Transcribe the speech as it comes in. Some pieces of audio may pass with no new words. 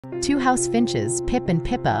Two house finches, Pip and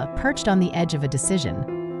Pippa, perched on the edge of a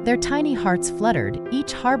decision. Their tiny hearts fluttered,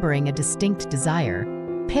 each harboring a distinct desire.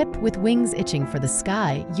 Pip, with wings itching for the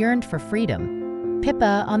sky, yearned for freedom.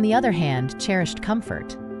 Pippa, on the other hand, cherished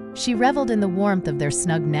comfort. She reveled in the warmth of their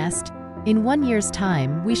snug nest. In 1 year's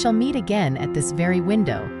time, we shall meet again at this very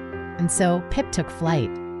window. And so, Pip took flight.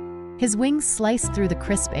 His wings sliced through the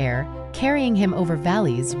crisp air, carrying him over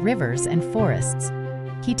valleys, rivers, and forests.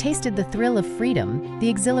 He tasted the thrill of freedom, the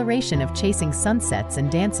exhilaration of chasing sunsets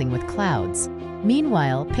and dancing with clouds.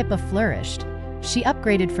 Meanwhile, Pippa flourished. She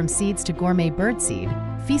upgraded from seeds to gourmet birdseed,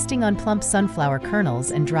 feasting on plump sunflower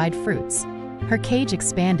kernels and dried fruits. Her cage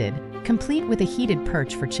expanded, complete with a heated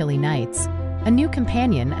perch for chilly nights. A new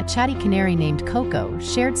companion, a chatty canary named Coco,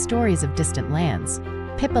 shared stories of distant lands.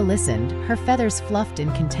 Pippa listened, her feathers fluffed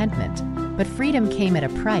in contentment. But freedom came at a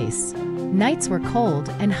price. Nights were cold,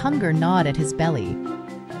 and hunger gnawed at his belly.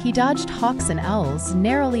 He dodged hawks and owls,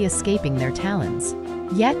 narrowly escaping their talons.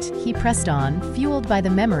 Yet, he pressed on, fueled by the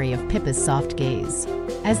memory of Pippa's soft gaze.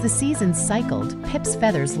 As the seasons cycled, Pip's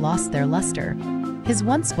feathers lost their luster. His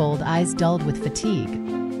once bold eyes dulled with fatigue.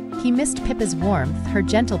 He missed Pippa's warmth, her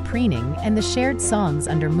gentle preening, and the shared songs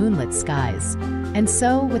under moonlit skies. And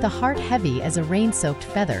so, with a heart heavy as a rain-soaked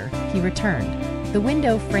feather, he returned. The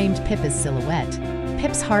window framed Pippa's silhouette.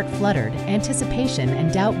 Pip's heart fluttered, anticipation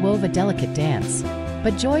and doubt wove a delicate dance.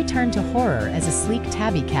 But joy turned to horror as a sleek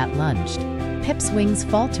tabby cat lunged. Pip's wings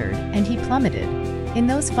faltered, and he plummeted. In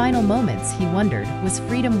those final moments, he wondered, was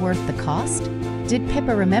freedom worth the cost? Did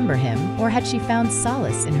Pippa remember him, or had she found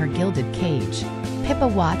solace in her gilded cage? Pippa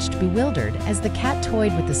watched, bewildered, as the cat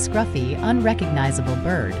toyed with the scruffy, unrecognizable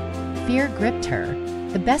bird. Fear gripped her.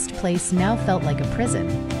 The best place now felt like a prison.